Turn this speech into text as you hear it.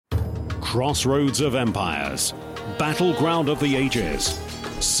Crossroads of empires, battleground of the ages,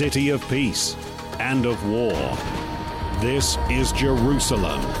 city of peace and of war. This is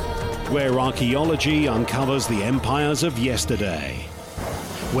Jerusalem, where archaeology uncovers the empires of yesterday,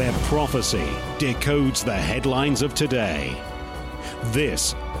 where prophecy decodes the headlines of today.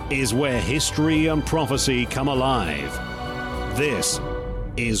 This is where history and prophecy come alive. This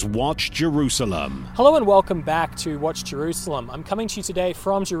is Watch Jerusalem. Hello and welcome back to Watch Jerusalem. I'm coming to you today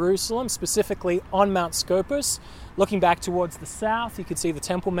from Jerusalem, specifically on Mount Scopus. Looking back towards the south, you can see the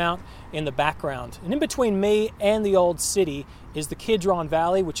Temple Mount in the background. And in between me and the old city is the Kidron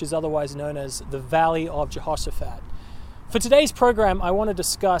Valley, which is otherwise known as the Valley of Jehoshaphat. For today's program, I want to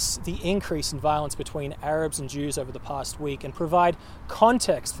discuss the increase in violence between Arabs and Jews over the past week and provide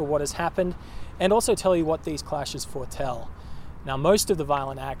context for what has happened and also tell you what these clashes foretell. Now, most of the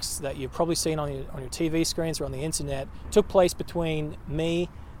violent acts that you've probably seen on your TV screens or on the internet took place between me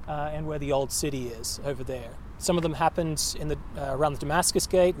and where the old city is over there. Some of them happened in around the Damascus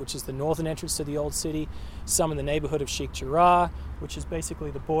Gate, which is the northern entrance to the old city. Some in the neighborhood of Sheikh Jarrah, which is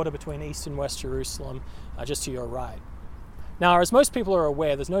basically the border between East and West Jerusalem, just to your right. Now, as most people are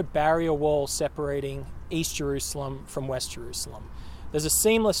aware, there's no barrier wall separating East Jerusalem from West Jerusalem. There's a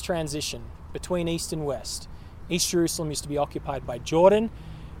seamless transition between East and West. East Jerusalem used to be occupied by Jordan,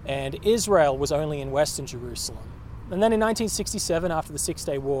 and Israel was only in Western Jerusalem. And then in 1967, after the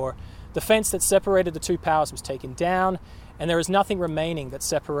Six-Day War, the fence that separated the two powers was taken down, and there is nothing remaining that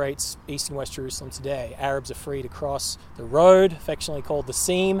separates East and West Jerusalem today. Arabs are free to cross the road, affectionately called the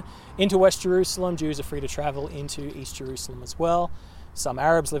Seam, into West Jerusalem. Jews are free to travel into East Jerusalem as well. Some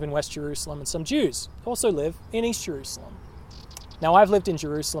Arabs live in West Jerusalem, and some Jews also live in East Jerusalem. Now, I've lived in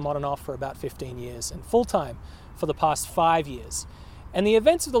Jerusalem on and off for about 15 years, and full-time for the past 5 years. And the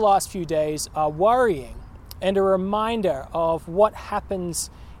events of the last few days are worrying and a reminder of what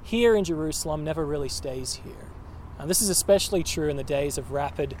happens here in Jerusalem never really stays here. Now, this is especially true in the days of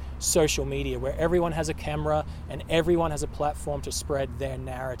rapid social media, where everyone has a camera and everyone has a platform to spread their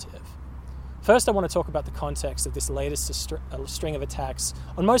narrative. First, I want to talk about the context of this latest string of attacks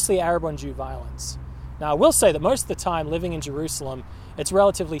on mostly Arab and Jew violence. Now, I will say that most of the time living in Jerusalem, it's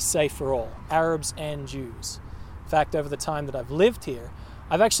relatively safe for all, Arabs and Jews. In fact, over the time that I've lived here,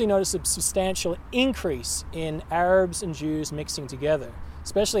 I've actually noticed a substantial increase in Arabs and Jews mixing together,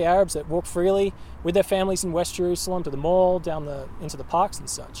 especially Arabs that walk freely with their families in West Jerusalem to the mall, into the parks and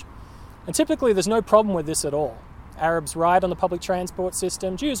such. And typically there's no problem with this at all. Arabs ride on the public transport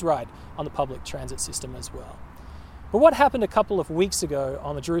system, Jews ride on the public transit system as well. But what happened a couple of weeks ago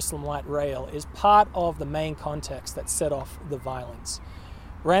on the Jerusalem Light Rail is part of the main context that set off the violence.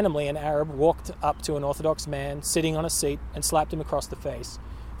 Randomly, an Arab walked up to an Orthodox man sitting on a seat and slapped him across the face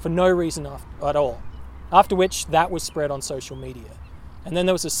for no reason at all, after which that was spread on social media. And then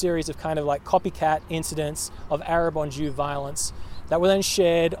there was a series of kind of like copycat incidents of Arab on Jew violence that were then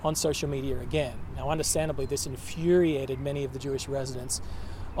shared on social media again. Now, understandably, this infuriated many of the Jewish residents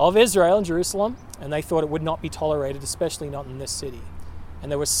of Israel and Jerusalem, and they thought it would not be tolerated, especially not in this city.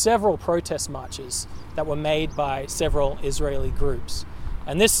 And there were several protest marches that were made by several Israeli groups.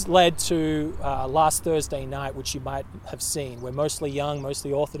 And this led to last Thursday night, which you might have seen, where mostly young,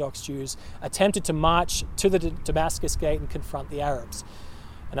 mostly Orthodox Jews attempted to march to the Damascus Gate and confront the Arabs.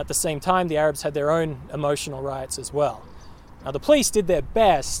 And at the same time, the Arabs had their own emotional riots as well. Now, the police did their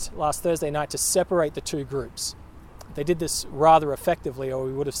best last Thursday night to separate the two groups. They did this rather effectively, or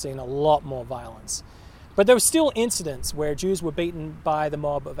we would have seen a lot more violence. But there were still incidents where Jews were beaten by the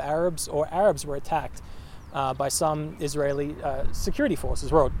mob of Arabs, or Arabs were attacked by some Israeli security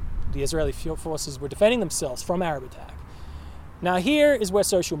forces. Well, the Israeli forces were defending themselves from Arab attack. Now, here is where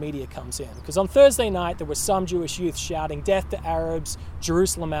social media comes in, because on Thursday night there were some Jewish youth shouting "Death to Arabs,"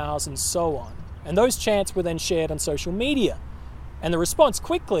 "Jerusalem ours," and so on. And those chants were then shared on social media. And the response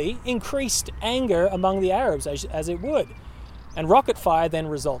quickly increased anger among the Arabs, as it would. And rocket fire then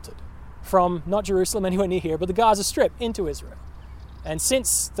resulted from not Jerusalem anywhere near here, but the Gaza Strip into Israel. And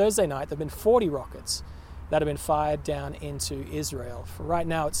since Thursday night, there have been 40 rockets that have been fired down into Israel. For right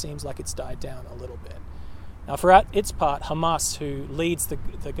now, it seems like it's died down a little bit. Now, for its part, Hamas, who leads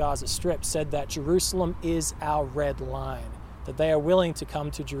the Gaza Strip, said that Jerusalem is our red line, that they are willing to come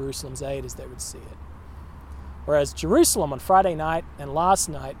to Jerusalem's aid as they would see it. Whereas Jerusalem on Friday night and last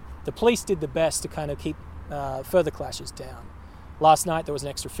night, the police did the best to kind of keep further clashes down. Last night, there was an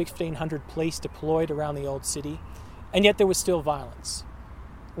extra 1,500 police deployed around the old city, and yet there was still violence.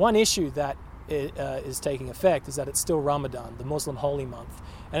 One issue that is taking effect is that it's still Ramadan, the Muslim holy month,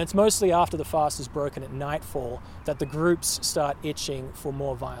 and it's mostly after the fast is broken at nightfall that the groups start itching for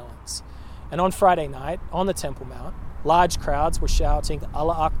more violence. And on Friday night, on the Temple Mount, large crowds were shouting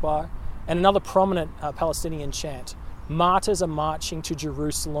Allah Akbar And another prominent Palestinian chant, "Martyrs are marching to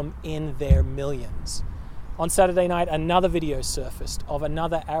Jerusalem in their millions." On Saturday night, another video surfaced of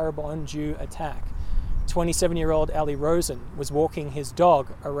another Arab on Jew attack. 27-year-old Ali Rosen was walking his dog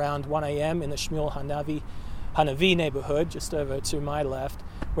around 1 a.m. in the Shmuel Hanavi neighborhood, just over to my left,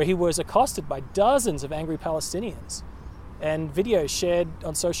 where he was accosted by dozens of angry Palestinians. And video shared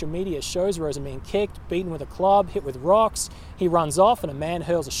on social media shows Rosen being kicked, beaten with a club, hit with rocks. He runs off and a man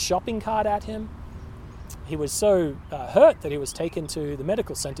hurls a shopping cart at him. He was so hurt that he was taken to the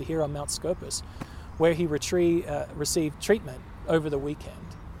medical center here on Mount Scopus, where he received treatment over the weekend.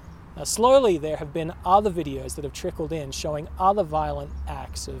 Now, slowly there have been other videos that have trickled in showing other violent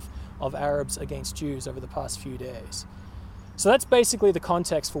acts of Arabs against Jews over the past few days. So that's basically the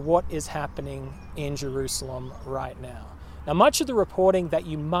context for what is happening in Jerusalem right now. Now, much of the reporting that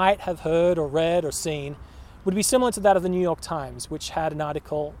you might have heard or read or seen would be similar to that of the New York Times, which had an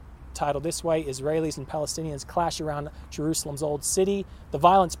article titled this way: "Israelis and Palestinians clash around Jerusalem's old city. The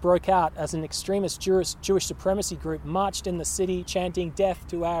violence broke out as an extremist Jewish supremacy group marched in the city chanting 'Death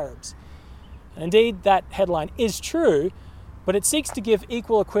to Arabs.'" And indeed, that headline is true, but it seeks to give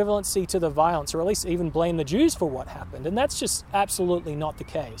equal equivalency to the violence, or at least even blame the Jews for what happened, and that's just absolutely not the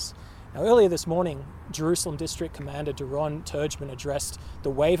case. Now, earlier this morning, Jerusalem District Commander Doron Turgeman addressed the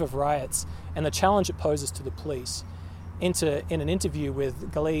wave of riots and the challenge it poses to the police. In an interview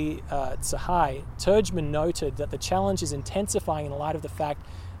with Galei Tzahai, Turgeman noted that the challenge is intensifying in light of the fact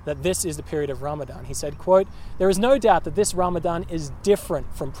that this is the period of Ramadan. He said, quote, "There is no doubt that this Ramadan is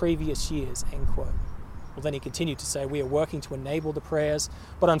different from previous years," end quote. Well, then he continued to say, "We are working to enable the prayers,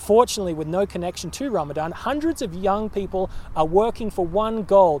 but unfortunately with no connection to Ramadan, hundreds of young people are working for one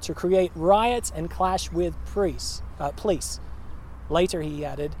goal: to create riots and clash with police." Later he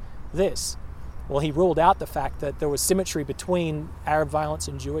added this. Well, he ruled out the fact that there was symmetry between Arab violence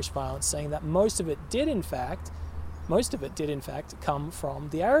and Jewish violence, saying that most of it did in fact come from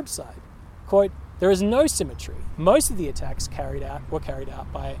the Arab side. Quote, "There is no symmetry. Most of the attacks were carried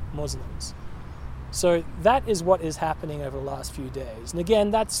out by Muslims." So that is what is happening over the last few days. And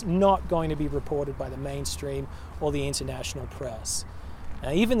again, that's not going to be reported by the mainstream or the international press.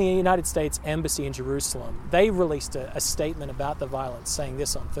 Now, even the United States Embassy in Jerusalem, they released a statement about the violence, saying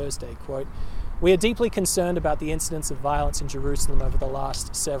this on Thursday, quote, "We are deeply concerned about the incidents of violence in Jerusalem over the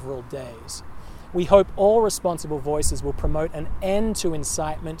last several days. We hope all responsible voices will promote an end to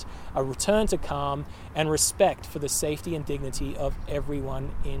incitement, a return to calm, and respect for the safety and dignity of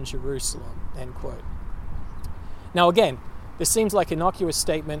everyone in Jerusalem," end quote. Now again, this seems like an innocuous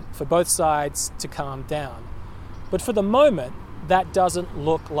statement for both sides to calm down. But for the moment, that doesn't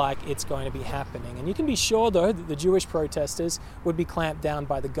look like it's going to be happening. And you can be sure, though, that the Jewish protesters would be clamped down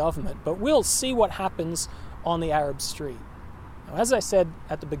by the government. But we'll see what happens on the Arab street. Now, as I said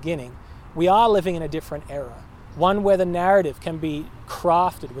at the beginning, we are living in a different era, one where the narrative can be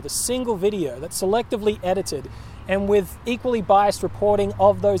crafted with a single video that's selectively edited and with equally biased reporting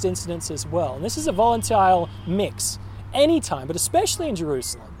of those incidents as well. And this is a volatile mix anytime, but especially in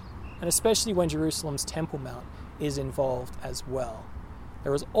Jerusalem, and especially when Jerusalem's Temple Mount is involved as well.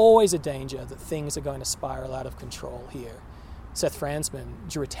 There is always a danger that things are going to spiral out of control here. Seth Franzman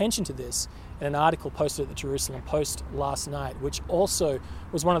drew attention to this in an article posted at the Jerusalem Post last night, which also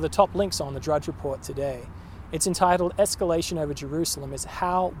was one of the top links on the Drudge Report today. It's entitled "Escalation over Jerusalem is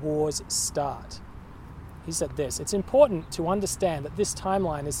How Wars Start." He said this: "It's important to understand that this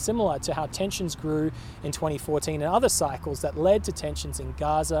timeline is similar to how tensions grew in 2014 and other cycles that led to tensions in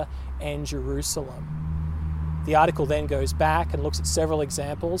Gaza and Jerusalem." The article then goes back and looks at several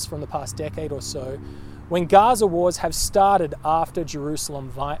examples from the past decade or so when Gaza wars have started after Jerusalem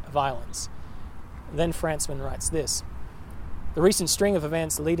violence. Then Franzman writes this: "The recent string of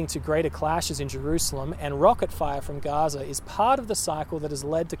events leading to greater clashes in Jerusalem and rocket fire from Gaza is part of the cycle that has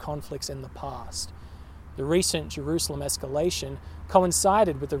led to conflicts in the past. The recent Jerusalem escalation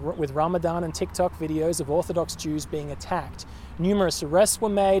coincided with Ramadan and TikTok videos of Orthodox Jews being attacked. Numerous arrests were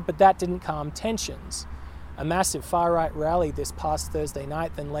made, but that didn't calm tensions. A massive far-right rally this past Thursday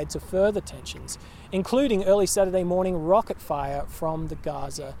night then led to further tensions, including early Saturday morning rocket fire from the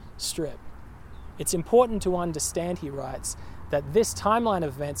Gaza Strip. It's important to understand," he writes, "that this timeline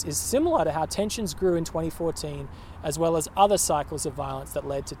of events is similar to how tensions grew in 2014, as well as other cycles of violence that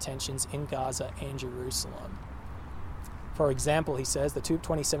led to tensions in Gaza and Jerusalem. For example," he says, "the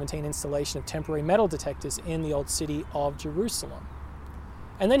 2017 installation of temporary metal detectors in the old city of Jerusalem."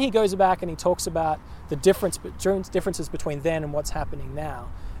 And then he goes back and he talks about the differences between then and what's happening now.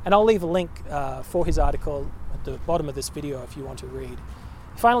 And I'll leave a link for his article at the bottom of this video if you want to read.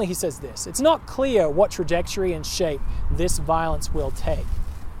 Finally, he says this: "It's not clear what trajectory and shape this violence will take.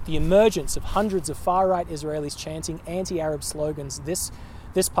 The emergence of hundreds of far-right Israelis chanting anti-Arab slogans this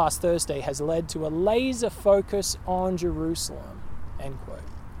past Thursday has led to a laser focus on Jerusalem, end quote.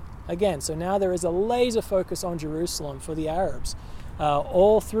 Again, so now there is a laser focus on Jerusalem for the Arabs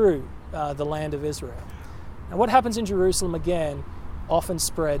all through the land of Israel. Now what happens in Jerusalem, again, often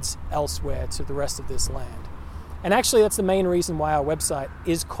spreads elsewhere to the rest of this land. And actually that's the main reason why our website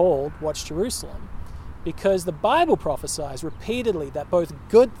is called Watch Jerusalem, because the Bible prophesies repeatedly that both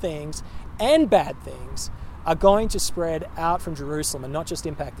good things and bad things are going to spread out from Jerusalem and not just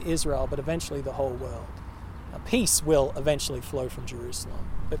impact Israel, but eventually the whole world. Now, peace will eventually flow from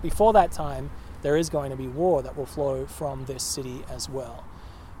Jerusalem, but before that time, there is going to be war that will flow from this city as well.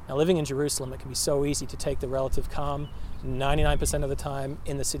 Now, living in Jerusalem, it can be so easy to take the relative calm 99% of the time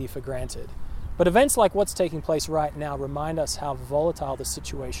in the city for granted. But events like what's taking place right now remind us how volatile the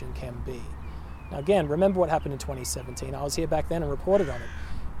situation can be. Now again, remember what happened in 2017. I was here back then and reported on it.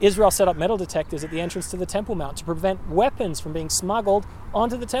 Israel set up metal detectors at the entrance to the Temple Mount to prevent weapons from being smuggled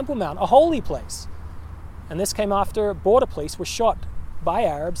onto the Temple Mount, a holy place. And this came after border police were shot by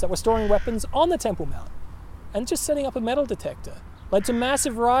Arabs that were storing weapons on the Temple Mount. And just setting up a metal detector led to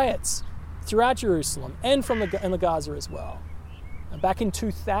massive riots throughout Jerusalem and in the Gaza as well. And back in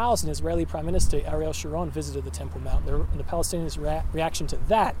 2000, Israeli Prime Minister Ariel Sharon visited the Temple Mount, and the Palestinians' reaction to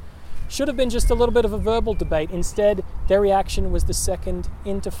that should have been just a little bit of a verbal debate. Instead, their reaction was the second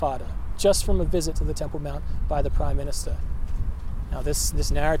intifada, just from a visit to the Temple Mount by the Prime Minister. Now,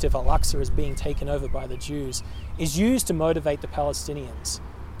 this narrative, Al-Aqsa is being taken over by the Jews, is used to motivate the Palestinians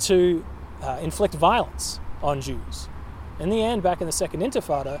to inflict violence on Jews. In the end, back in the second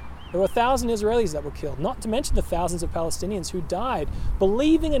intifada, there were 1,000 Israelis that were killed, not to mention the thousands of Palestinians who died,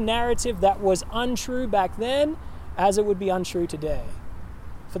 believing a narrative that was untrue back then as it would be untrue today.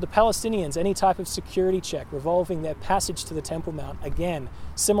 For the Palestinians, any type of security check revolving their passage to the Temple Mount, again,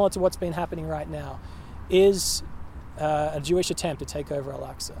 similar to what's been happening right now, is a Jewish attempt to take over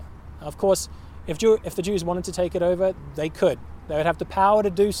Al-Aqsa. Now, of course, if the Jews wanted to take it over, they could. They would have the power to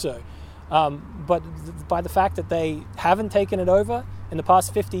do so. But by the fact that they haven't taken it over in the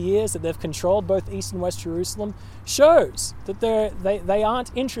past 50 years, that they've controlled both East and West Jerusalem, shows that they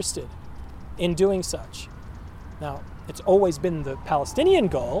aren't interested in doing such. Now, it's always been the Palestinian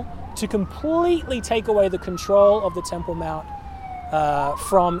goal to completely take away the control of the Temple Mount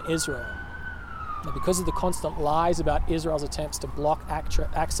from Israel. Now, because of the constant lies about Israel's attempts to block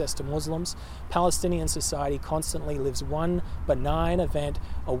access to Muslims, Palestinian society constantly lives one benign event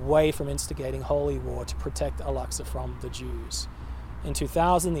away from instigating holy war to protect Al-Aqsa from the Jews. In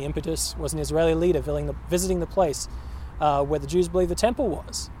 2000, the impetus was an Israeli leader visiting the place where the Jews believe the temple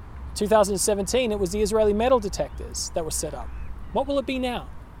was. In 2017, it was the Israeli metal detectors that were set up. What will it be now?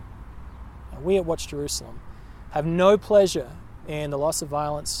 Now, we at Watch Jerusalem have no pleasure in the loss of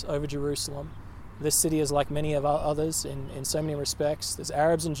violence over Jerusalem. This city is like many of our others in so many respects. There's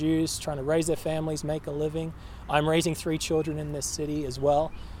Arabs and Jews trying to raise their families, make a living. I'm raising 3 children in this city as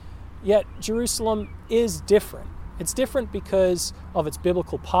well. Yet Jerusalem is different. It's different because of its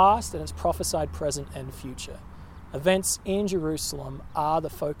biblical past and its prophesied present and future. Events in Jerusalem are the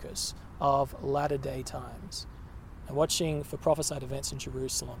focus of latter-day times. And watching for prophesied events in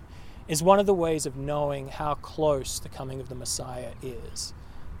Jerusalem is one of the ways of knowing how close the coming of the Messiah is.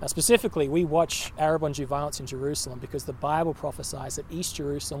 Now, specifically, we watch Arab and Jew violence in Jerusalem because the Bible prophesies that East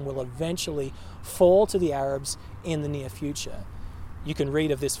Jerusalem will eventually fall to the Arabs in the near future. You can read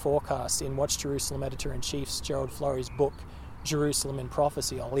of this forecast in Watch Jerusalem Editor-in-Chief's Gerald Flurry's book, Jerusalem in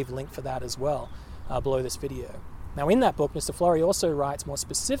Prophecy. I'll leave a link for that as well below this video. Now, in that book, Mr. Flurry also writes more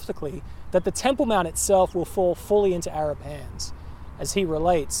specifically that the Temple Mount itself will fall fully into Arab hands. As he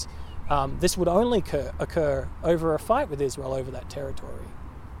relates, this would only occur over a fight with Israel over that territory.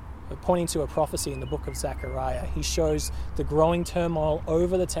 Pointing to a prophecy in the book of Zechariah, he shows the growing turmoil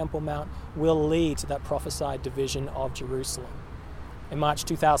over the Temple Mount will lead to that prophesied division of Jerusalem. In March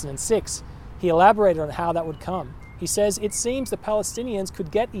 2006, he elaborated on how that would come. He says, it seems the Palestinians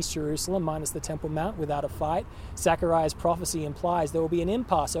could get East Jerusalem minus the Temple Mount without a fight. Zechariah's prophecy implies there will be an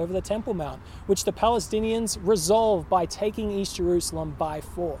impasse over the Temple Mount, which the Palestinians resolve by taking East Jerusalem by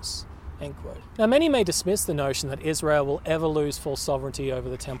force. End quote. Now, many may dismiss the notion that Israel will ever lose full sovereignty over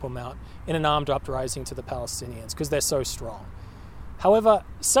the Temple Mount in an armed uprising to the Palestinians because they're so strong. However,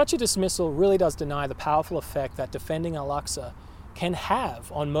 such a dismissal really does deny the powerful effect that defending Al-Aqsa can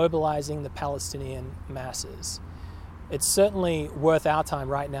have on mobilizing the Palestinian masses. It's certainly worth our time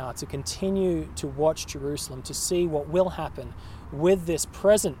right now to continue to watch Jerusalem to see what will happen with this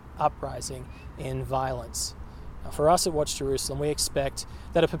present uprising in violence. Now, for us at Watch Jerusalem, we expect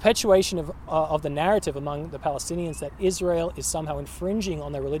that a perpetuation of the narrative among the Palestinians that Israel is somehow infringing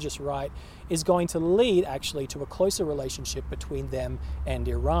on their religious right is going to lead actually to a closer relationship between them and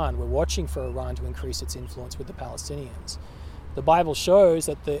Iran. We're watching for Iran to increase its influence with the Palestinians. The Bible shows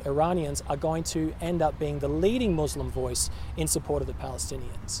that the Iranians are going to end up being the leading Muslim voice in support of the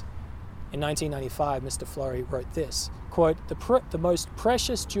Palestinians. In 1995, Mr. Fleury wrote this, quote, the most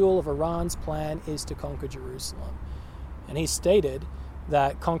precious jewel of Iran's plan is to conquer Jerusalem. And he stated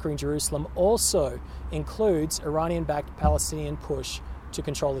that conquering Jerusalem also includes Iranian-backed Palestinian push to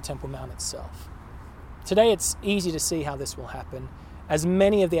control the Temple Mount itself. Today it's easy to see how this will happen, as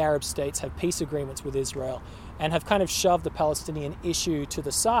many of the Arab states have peace agreements with Israel and have kind of shoved the Palestinian issue to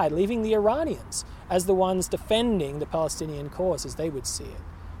the side, leaving the Iranians as the ones defending the Palestinian cause as they would see it.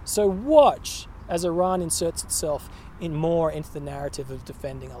 So watch as Iran inserts itself more into the narrative of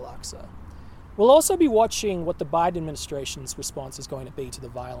defending Al-Aqsa. We'll also be watching what the Biden administration's response is going to be to the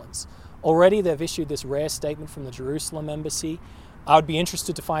violence. Already they've issued this rare statement from the Jerusalem embassy. I would be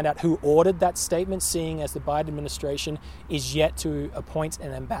interested to find out who ordered that statement, seeing as the Biden administration is yet to appoint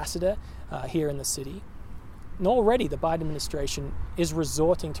an ambassador here in the city. And already the Biden administration is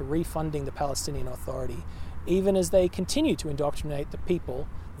resorting to refunding the Palestinian Authority, even as they continue to indoctrinate their people,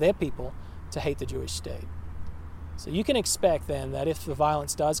 to hate the Jewish state. So you can expect then that if the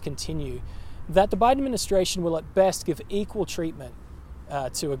violence does continue, that the Biden administration will at best give equal treatment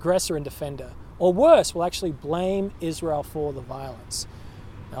to aggressor and defender, or worse, will actually blame Israel for the violence.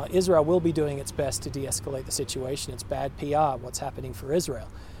 Now, Israel will be doing its best to de-escalate the situation. It's bad PR, what's happening for Israel.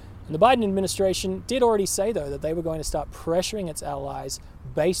 And the Biden administration did already say, though, that they were going to start pressuring its allies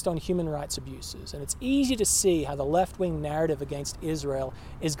based on human rights abuses. And it's easy to see how the left-wing narrative against Israel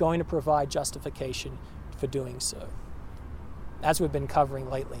is going to provide justification for doing so. As we've been covering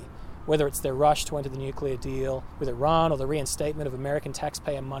lately, whether it's their rush to enter the nuclear deal with Iran or the reinstatement of American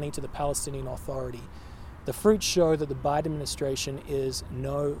taxpayer money to the Palestinian Authority, the fruits show that the Biden administration is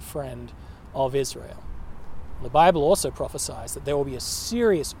no friend of Israel. The Bible also prophesies that there will be a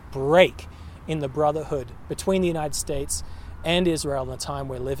serious break in the brotherhood between the United States and Israel in the time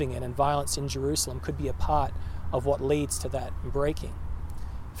we're living in, and violence in Jerusalem could be a part of what leads to that breaking.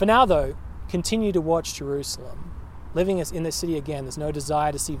 For now, though, continue to watch Jerusalem. Living in this city again, there's no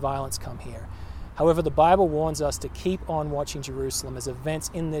desire to see violence come here. However, the Bible warns us to keep on watching Jerusalem as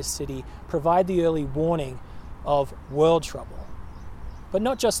events in this city provide the early warning of world trouble. But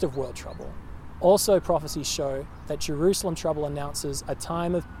not just of world trouble. Also, prophecies show that Jerusalem trouble announces a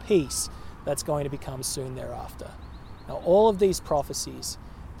time of peace that's going to become soon thereafter. Now, all of these prophecies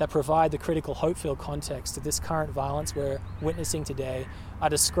that provide the critical hope-filled context to this current violence we're witnessing today are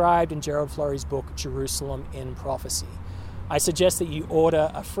described in Gerald Fleury's book, Jerusalem in Prophecy. I suggest that you order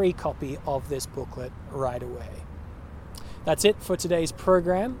a free copy of this booklet right away. That's it for today's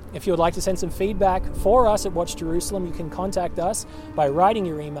program. If you would like to send some feedback for us at Watch Jerusalem, you can contact us by writing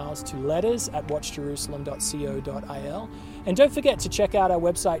your emails to letters@watchjerusalem.co.il. And don't forget to check out our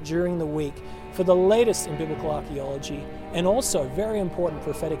website during the week for the latest in biblical archaeology and also very important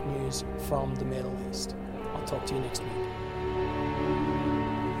prophetic news from the Middle East. I'll talk to you next week.